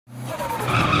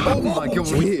Oh my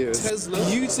god, weird. Tesla,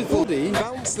 beautiful, body,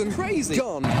 bouncing, crazy,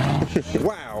 gun.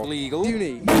 Wow, legal,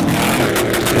 unique.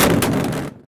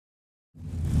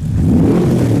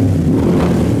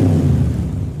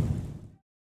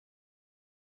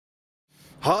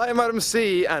 Hi, I'm Adam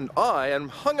C, and I am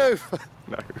hungover.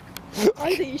 No.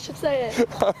 I think you should say it.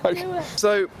 Do it.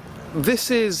 So,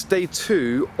 this is day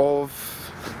 2 of.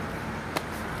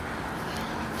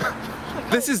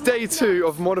 This is day 2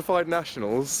 of Modified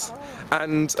Nationals,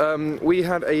 and we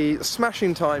had a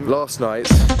smashing time last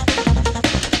night,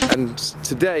 and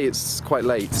today it's quite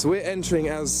late. So we're entering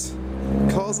as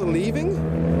cars are leaving?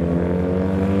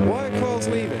 Why are cars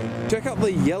leaving? Check out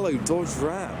the yellow Dodge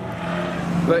Ram.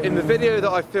 But in the video that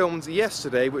I filmed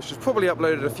yesterday, which was probably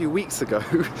uploaded a few weeks ago,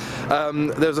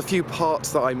 there was a few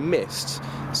parts that I missed.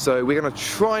 So we're going to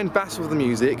try and battle the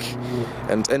music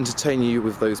and entertain you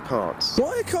with those parts.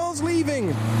 Why are cars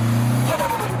leaving?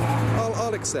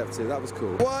 I'll accept it, that was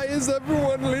cool. Why is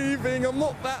everyone leaving? I'm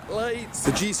not that late.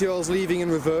 The GTR's leaving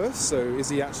in reverse, so is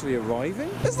he actually arriving?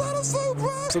 Is that a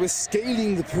Supra? So we're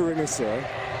scaling the perimeter,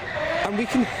 and we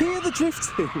can hear the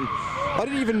drifting. I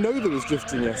didn't even know there was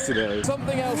drifting yesterday.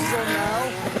 Something else is on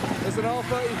now. There's an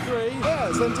R33. Yeah,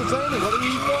 it's entertaining. Got an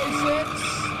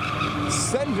E46.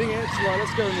 Sending it. Right,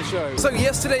 let's go in the show. So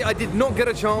yesterday I did not get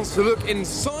a chance to look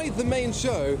inside the main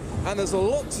show, and there's a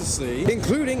lot to see,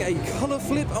 including a colour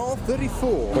flip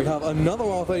R34. We have another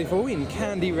R34 in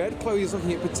candy red. Chloe's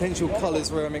looking at potential colours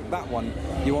for that one.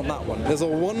 You want that one. There's a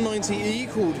 190E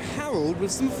called Harold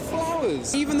with some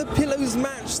flowers. Even the pillows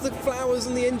match the flowers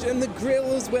and the engine and the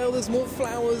grille as well. There's more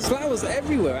flowers. Flowers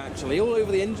everywhere actually, all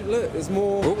over the engine. Look, there's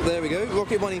more. Oh, there we go.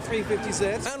 Rocket Bunny 350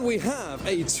 set. And we have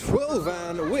a 12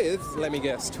 van with, let me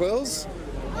guess, 12s?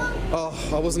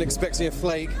 Oh, I wasn't expecting a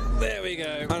flake. There we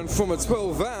go. And from a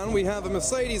 12 van, we have a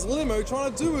Mercedes limo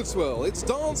trying to do a 12. It's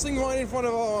dancing right in front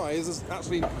of our eyes. There's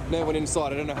actually no one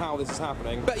inside. I don't know how this is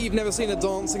happening. Bet you've never seen a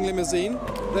dancing limousine.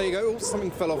 There you go. Oh,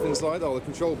 something fell off inside. Oh, the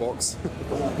control box.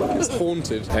 It's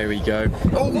haunted. There we go.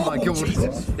 Oh my god.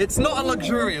 Jesus. It's not a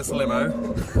luxurious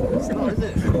limo. It's not, is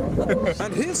it?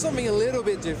 And here's something a little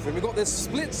bit different. We've got this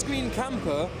split screen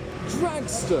camper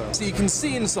dragster. So you can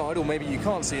see inside, or maybe you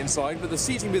can't see inside, but the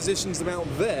seating position's about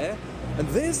there. And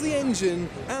there's the engine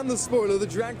and the spoiler, the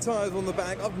drag tyres on the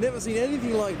back. I've never seen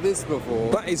anything like this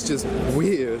before. That is just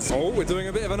weird. Oh, we're doing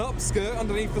a bit of an upskirt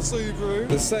underneath the Subaru.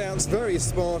 The Seat's very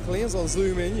sparkly. As I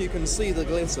zoom in, you can see the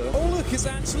glitter. Oh look, it's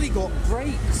actually got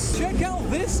brakes. Check out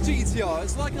this GTR.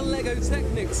 It's like a Lego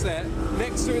Technic set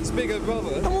next to its bigger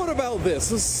brother. And what about this?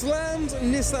 A slammed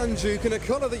Nissan Juke in a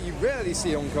colour that you rarely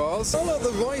see on cars. Oh look,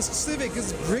 the Rice Civic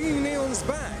is bringing neons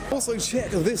back. Also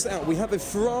check this out. We have a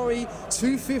Ferrari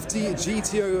 250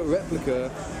 GTO replica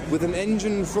with an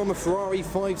engine from a Ferrari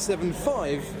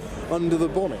 575 under the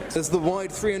bonnet. There's the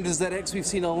wide 300ZX we've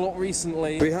seen a lot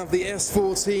recently. We have the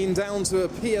S14 down to a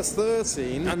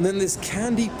PS13, and then this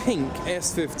candy pink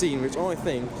S15, which I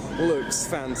think looks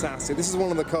fantastic. This is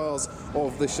one of the cars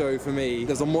of the show for me.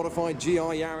 There's a modified GR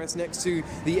Yaris next to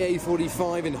the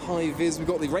A45 in high vis. We've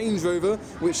got the Range Rover,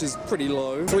 which is pretty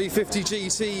low. 350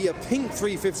 GT, a pink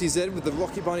 350Z with the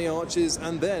Rocket Bunny arches,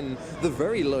 and then the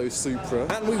very low Supra.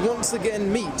 And we once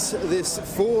again meet this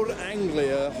Ford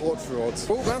Anglia hot rod.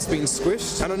 Oh, that's been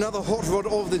squished. And another hot rod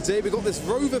of the day. We've got this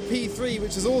Rover P3,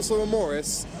 which is also a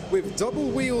Morris, with double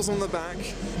wheels on the back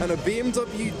and a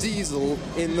BMW diesel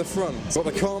in the front. We've got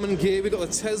the Carmen gear, we've got the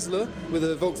Tesla with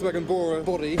a Volkswagen Bora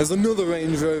body. There's another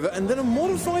Range Rover, and then a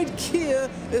modified Kia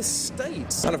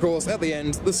Estate. And of course, at the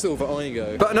end, the Silver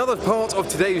Igo. But another part of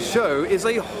today's show is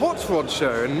a hot rod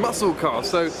show and muscle car.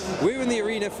 So we're in the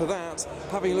arena for that,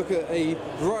 having a look at a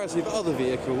variety of other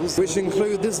vehicles, which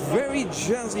include this very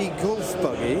jazzy golf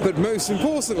buggy, but most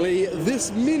importantly,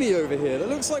 this Mini over here that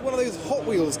looks like one of those Hot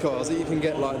Wheels cars that you can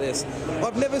get like this.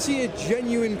 I've never seen a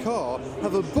genuine car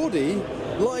have a body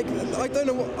like, I don't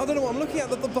know what I'm looking at.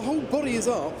 The whole body is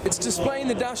up. It's displaying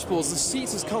the dashboards, the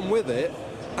seats has come with it,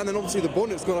 and then obviously the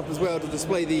bonnet's gone up as well to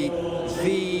display the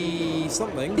V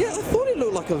something. Yeah, I thought it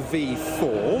looked like a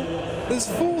V4. There's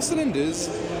 4 cylinders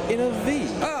in a V.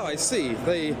 Oh, I see.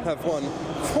 They have won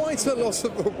quite a lot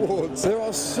of awards. There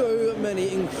are so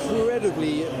many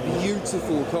incredibly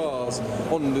beautiful cars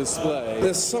on display.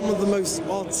 There's some of the most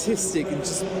artistic and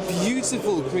just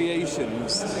beautiful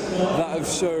creations that have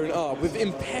shown up with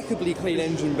impeccably clean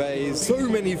engine bays, so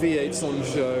many V8s on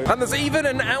show. And there's even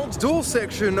an outdoor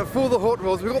section for the hot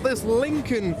rods. We've got this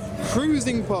Lincoln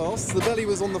cruising past. The belly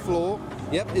was on the floor.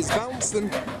 Yep, it's bouncing.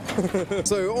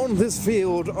 So on this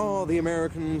field are the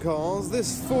American cars.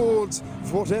 This Ford,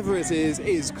 whatever it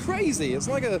is crazy. It's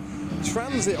like a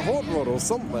transit hot rod or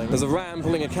something. There's a Ram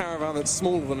pulling a caravan that's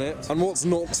smaller than it. And what's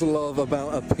not to love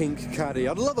about a pink caddy?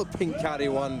 I'd love a pink caddy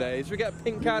one day. Should we get a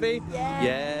pink caddy? Yeah.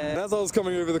 Yeah. As I was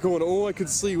coming over the corner, all I could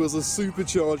see was a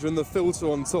supercharger and the filter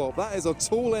on top. That is a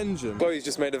tall engine. Chloe's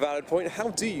just made a valid point. How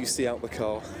do you see out the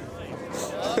car?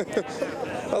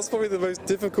 That's probably the most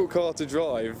difficult car to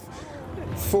drive.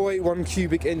 481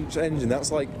 cubic inch engine,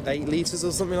 that's like 8 litres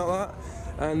or something like that.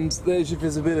 And there's your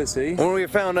visibility. Well,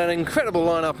 we've found an incredible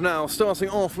lineup now, starting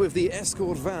off with the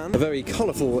Escort van. A very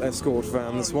colourful Escort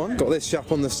van, this one. Got this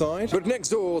chap on the side. But next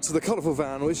door to the colourful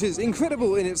van, which is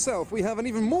incredible in itself, we have an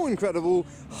even more incredible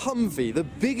Humvee, the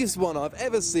biggest one I've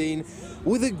ever seen,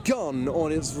 with a gun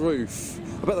on its roof.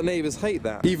 I bet the neighbours hate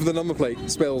that. Even the number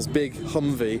plate spells big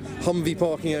Humvee. Humvee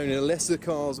parking only, lesser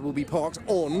cars will be parked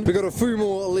on. We've got a few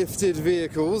more lifted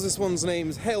vehicles. This one's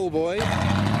name's Hellboy.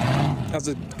 As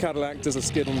a Cadillac does a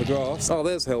skid on the grass. Oh,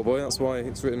 there's Hellboy, that's why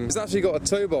it's written. It's actually got a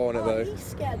tow bar on it though. He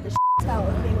scared the shit out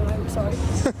of me when I was sorry.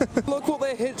 Look what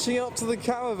they're hitching up to the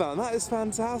caravan. That is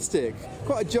fantastic.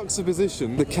 Quite a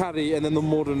juxtaposition. The caddy and then the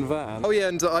modern van. Oh yeah,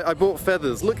 and I bought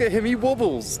feathers. Look at him, he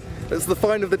wobbles. It's the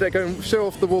find of the day. Go and show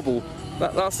off the wobble.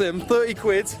 That's him. 30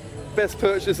 quid. Best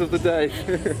purchase of the day.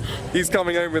 He's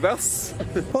coming home with us.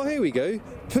 Oh, here we go.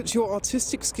 Put your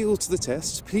artistic skill to the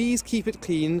test. Please keep it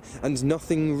clean and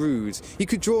nothing rude. You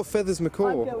could draw Feathers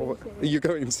McCaw. You're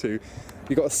going to.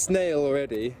 You got a snail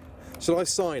already. Shall I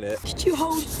sign it? Should you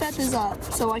hold Feathers up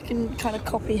so I can kind of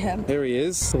copy him? Here he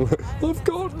is. I've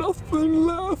got nothing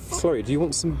left. Sorry, do you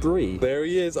want some brie? There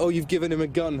he is. Oh, you've given him a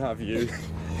gun, have you?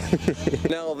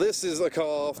 Now this is a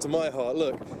car after my heart.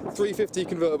 Look, 350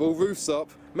 convertible, roof's up,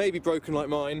 maybe broken like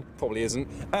mine, probably isn't,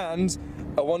 and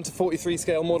a 1:43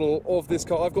 scale model of this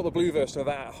car. I've got the blue version of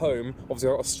that at home. Obviously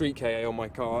I've got a street KA on my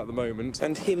car at the moment.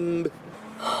 And him.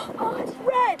 Oh, it's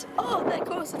red! Oh, there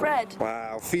goes red.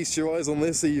 Wow, feast your eyes on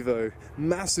this Evo.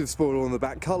 Massive spoiler on the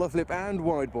back, colour flip and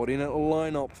wide body, and a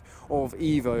lineup of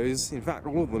Evos. In fact,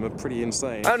 all of them are pretty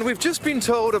insane. And we've just been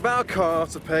told about a car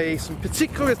to pay some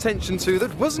particular attention to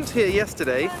that wasn't here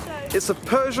yesterday. It's a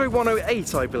Peugeot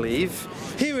 108, I believe.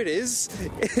 Here it is.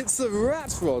 It's a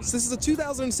rat rods. This is a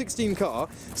 2016 car,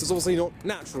 so it's obviously not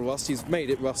natural rust. He's made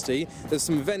it rusty. There's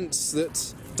some vents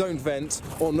that don't vent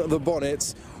on the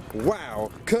bonnet.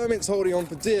 Wow, Kermit's holding on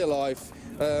for dear life.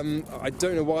 I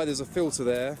don't know why there's a filter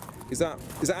there. Is that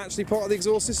actually part of the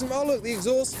exhaust system? Oh look, the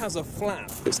exhaust has a flap.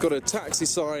 It's got a taxi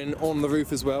sign on the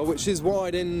roof as well, which is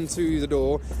wide into the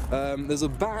door. There's a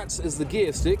bat as the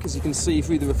gear stick, as you can see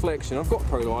through the reflection. I've got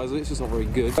polarizer, it's just not very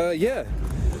good. Yeah.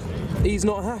 He's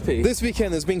not happy. This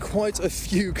weekend there's been quite a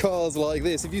few cars like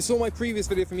this. If you saw my previous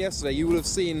video from yesterday, you would have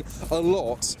seen a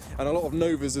lot, and a lot of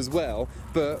Novas as well,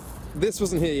 but this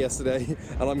wasn't here yesterday,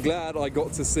 and I'm glad I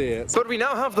got to see it. But we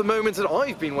now have the moment that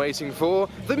I've been waiting for.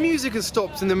 The music has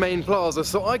stopped in the main plaza,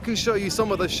 so I can show you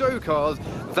some of the show cars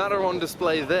that are on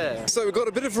display there. So we've got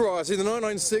a bit of variety, the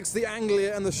 996, the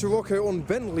Anglia and the Scirocco on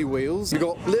Bentley wheels. We've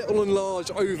got little and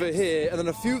large over here, and then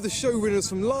a few of the show winners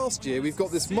from last year. We've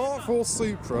got this Mark IV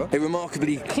Supra, a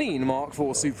remarkably clean Mark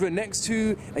IV Supra, next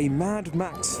to a Mad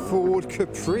Max Ford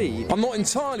Capri. I'm not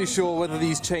entirely sure whether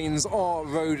these chains are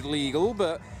road legal,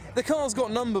 but the car's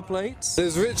got number plates.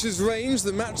 There's Rich's Range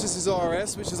that matches his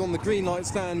RS, which is on the Greenlight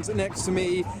stand next to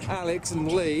me, Alex and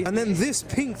Lee. And then this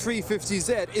pink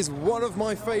 350Z is one of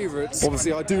my favourites.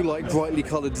 Obviously I do like brightly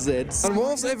coloured Zs. And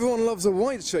whilst everyone loves a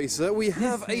white chaser, we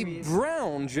have a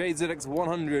brown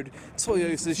JZX100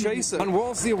 Toyota chaser. And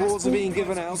whilst the awards are being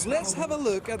given out, let's have a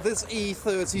look at this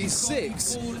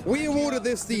E36. We awarded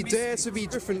this the Dare to Be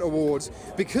Different award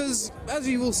because, as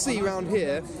you will see around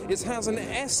here, it has an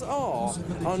SR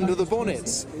under the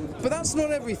bonnet. But that's not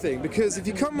everything, because if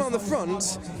you come around the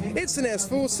front, it's an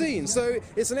S14. So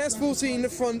it's an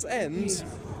S14 front end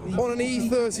on an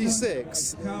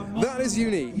E36. That is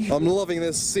unique. I'm loving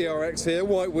this CRX here.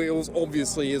 White wheels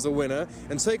obviously is a winner.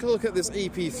 And take a look at this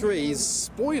EP3's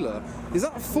spoiler. Is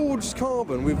that forged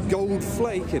carbon with gold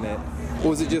flake in it?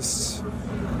 Or is it just...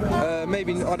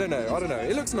 maybe, I don't know,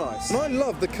 it looks nice. And I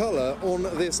love the colour on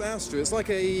this Astra, it's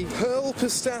like a pearl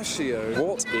pistachio.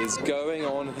 What is going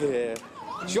on here?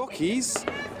 Jockeys?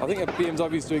 I think a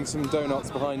BMW's doing some donuts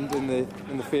behind in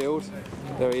the field.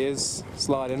 There he is,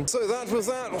 sliding. So that was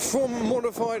that from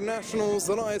Modified Nationals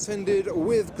that I attended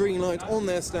with Greenlight on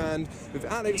their stand with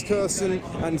Alex Kirsten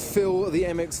and Phil the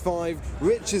MX-5,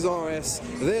 Rich's RS,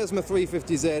 there's my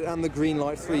 350Z and the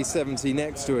Greenlight 370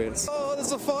 next to it. Oh,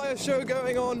 there's a fire show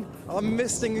going on. I'm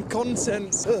missing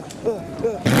content.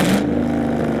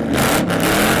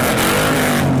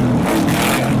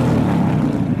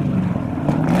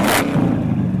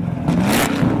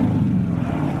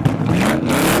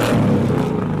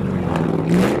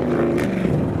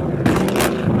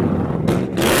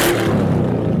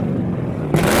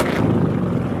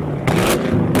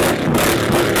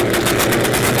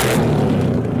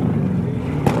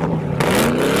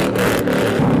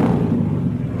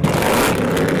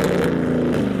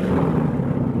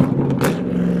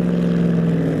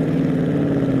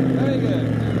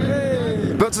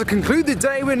 But to conclude the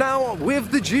day, we're now with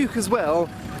the Duke as well,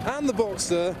 and the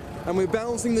Boxster, and we're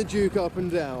bouncing the Duke up and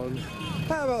down.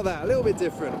 How about that? A little bit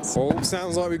different. Oh,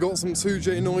 sounds like we've got some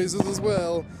 2J noises as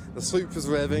well. The Super's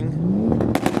revving.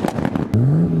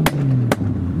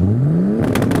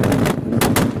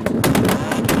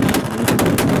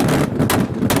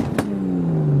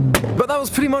 That was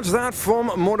pretty much that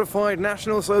from Modified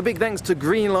National, so a big thanks to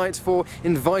Greenlight for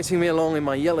inviting me along in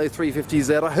my yellow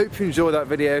 350Z. I hope you enjoyed that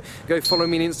video. Go follow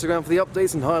me on Instagram for the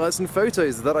updates and highlights and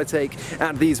photos that I take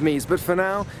at these meets. But for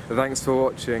now, thanks for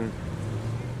watching.